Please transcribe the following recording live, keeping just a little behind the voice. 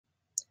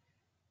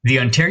The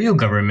Ontario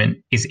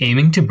government is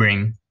aiming to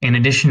bring an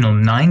additional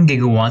 9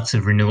 gigawatts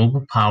of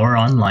renewable power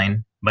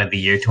online by the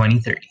year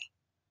 2030.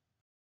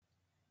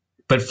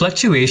 But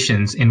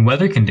fluctuations in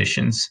weather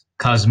conditions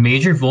cause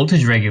major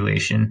voltage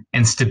regulation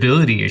and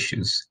stability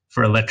issues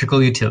for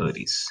electrical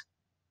utilities.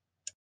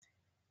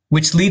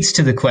 Which leads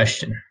to the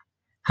question,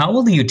 how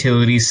will the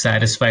utilities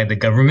satisfy the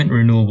government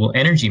renewable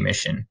energy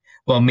mission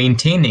while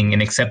maintaining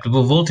an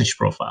acceptable voltage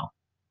profile?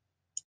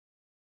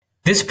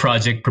 This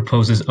project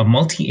proposes a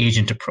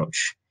multi-agent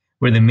approach,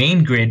 where the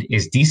main grid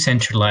is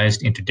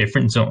decentralized into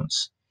different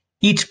zones,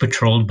 each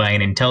patrolled by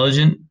an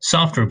intelligent,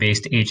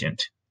 software-based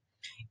agent.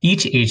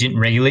 Each agent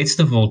regulates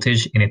the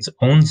voltage in its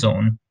own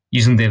zone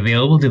using the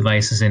available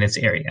devices in its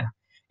area,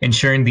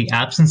 ensuring the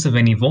absence of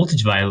any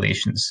voltage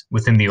violations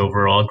within the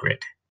overall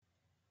grid.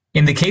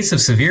 In the case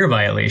of severe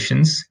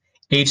violations,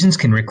 agents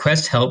can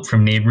request help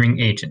from neighboring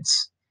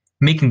agents,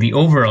 making the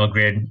overall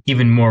grid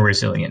even more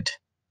resilient.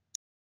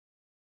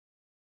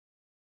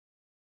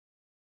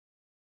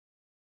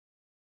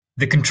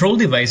 The control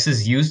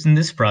devices used in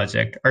this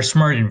project are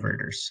smart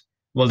inverters,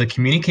 while the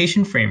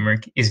communication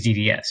framework is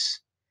DDS.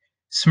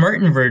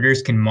 Smart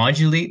inverters can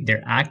modulate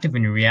their active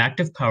and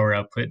reactive power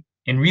output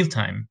in real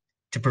time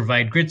to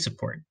provide grid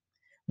support,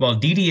 while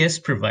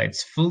DDS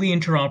provides fully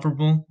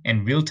interoperable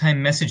and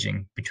real-time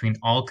messaging between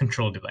all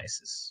control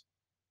devices.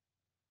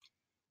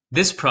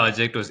 This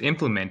project was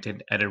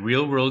implemented at a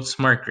real-world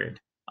smart grid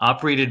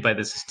operated by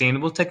the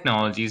Sustainable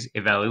Technologies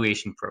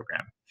Evaluation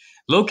Program,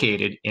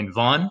 located in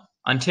Vaughan,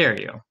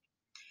 Ontario.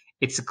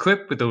 It's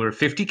equipped with over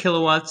 50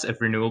 kilowatts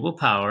of renewable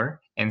power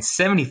and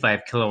 75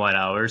 kilowatt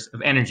hours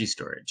of energy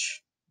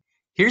storage.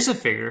 Here's a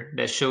figure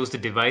that shows the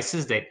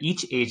devices that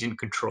each agent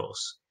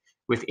controls,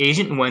 with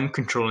Agent 1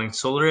 controlling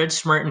SolarEdge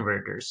smart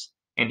inverters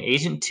and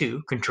Agent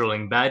 2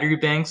 controlling battery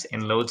banks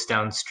and loads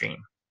downstream.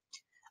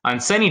 On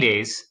sunny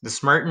days, the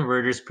smart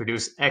inverters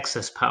produce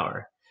excess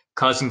power,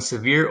 causing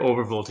severe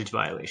overvoltage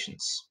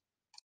violations.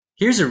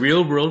 Here's a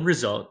real-world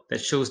result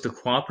that shows the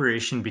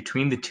cooperation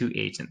between the two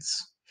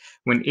agents.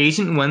 When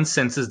Agent 1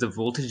 senses the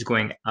voltage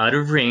going out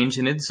of range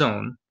in its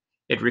zone,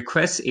 it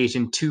requests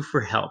Agent 2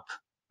 for help,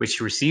 which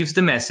receives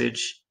the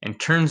message and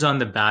turns on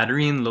the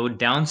battery and load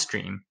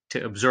downstream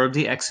to absorb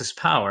the excess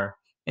power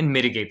and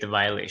mitigate the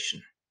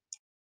violation.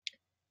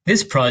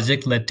 This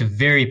project led to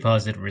very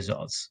positive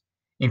results,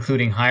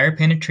 including higher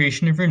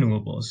penetration of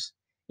renewables,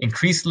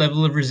 increased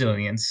level of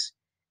resilience,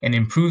 and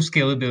improved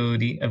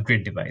scalability of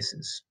grid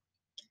devices.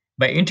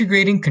 By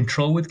integrating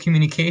control with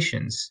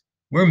communications,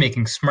 we're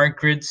making smart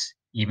grids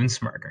even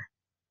smarter.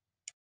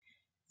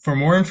 For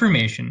more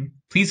information,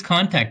 please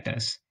contact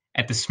us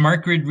at the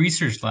Smart Grid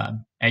Research Lab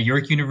at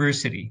York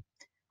University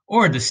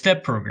or the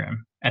STEP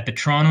program at the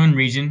Toronto and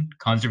Region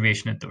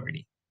Conservation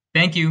Authority.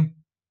 Thank you.